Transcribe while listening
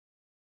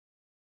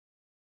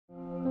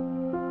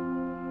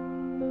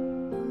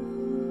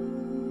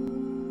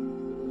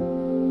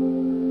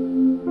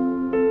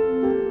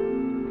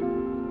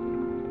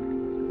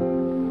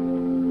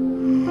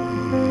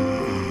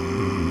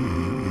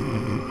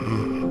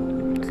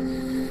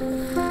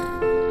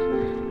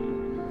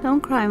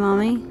Don't cry,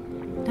 Mommy.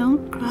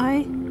 Don't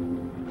cry.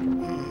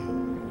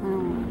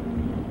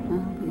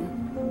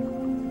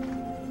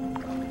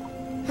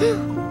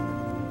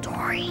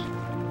 Dory.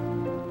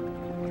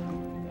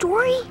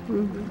 Dory?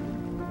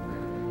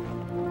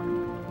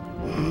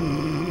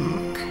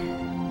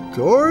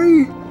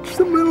 Dory? It's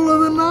the middle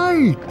of the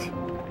night.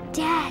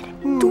 Dad,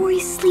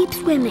 Dory's sleep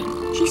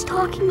swimming. She's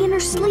talking in her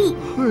sleep.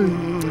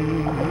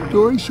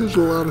 Dory says a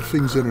lot of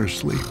things in her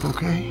sleep,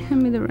 okay?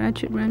 Hand me the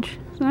ratchet wrench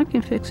so I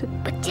can fix it.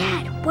 But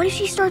Dad, what if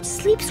she starts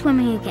sleep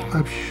swimming again?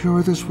 I'm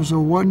sure this was a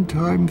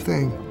one-time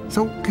thing.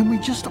 So can we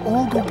just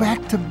all go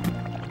back to...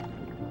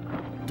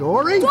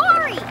 Dory?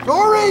 Dory!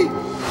 Dory!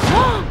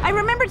 I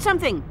remembered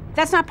something.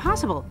 That's not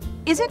possible.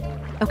 Is it?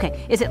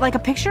 Okay, is it like a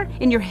picture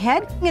in your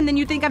head? And then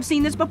you think I've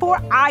seen this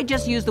before? I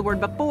just used the word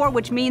before,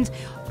 which means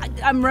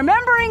I'm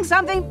remembering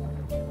something.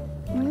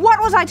 What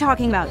was I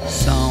talking about?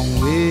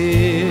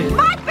 Somewhere.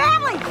 My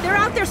family! They're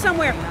out there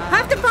somewhere. I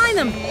have to find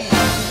them.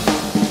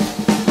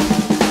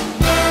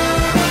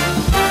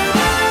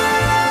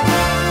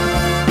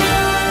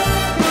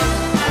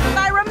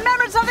 I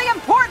remembered something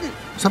important.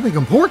 Something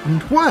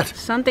important? What?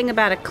 Something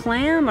about a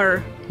clam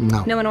or...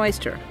 No. No, an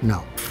oyster.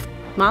 No.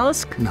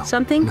 Mollusk? No.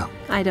 Something? No.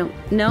 I don't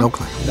know. No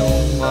clam. No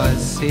more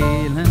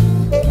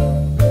sailing.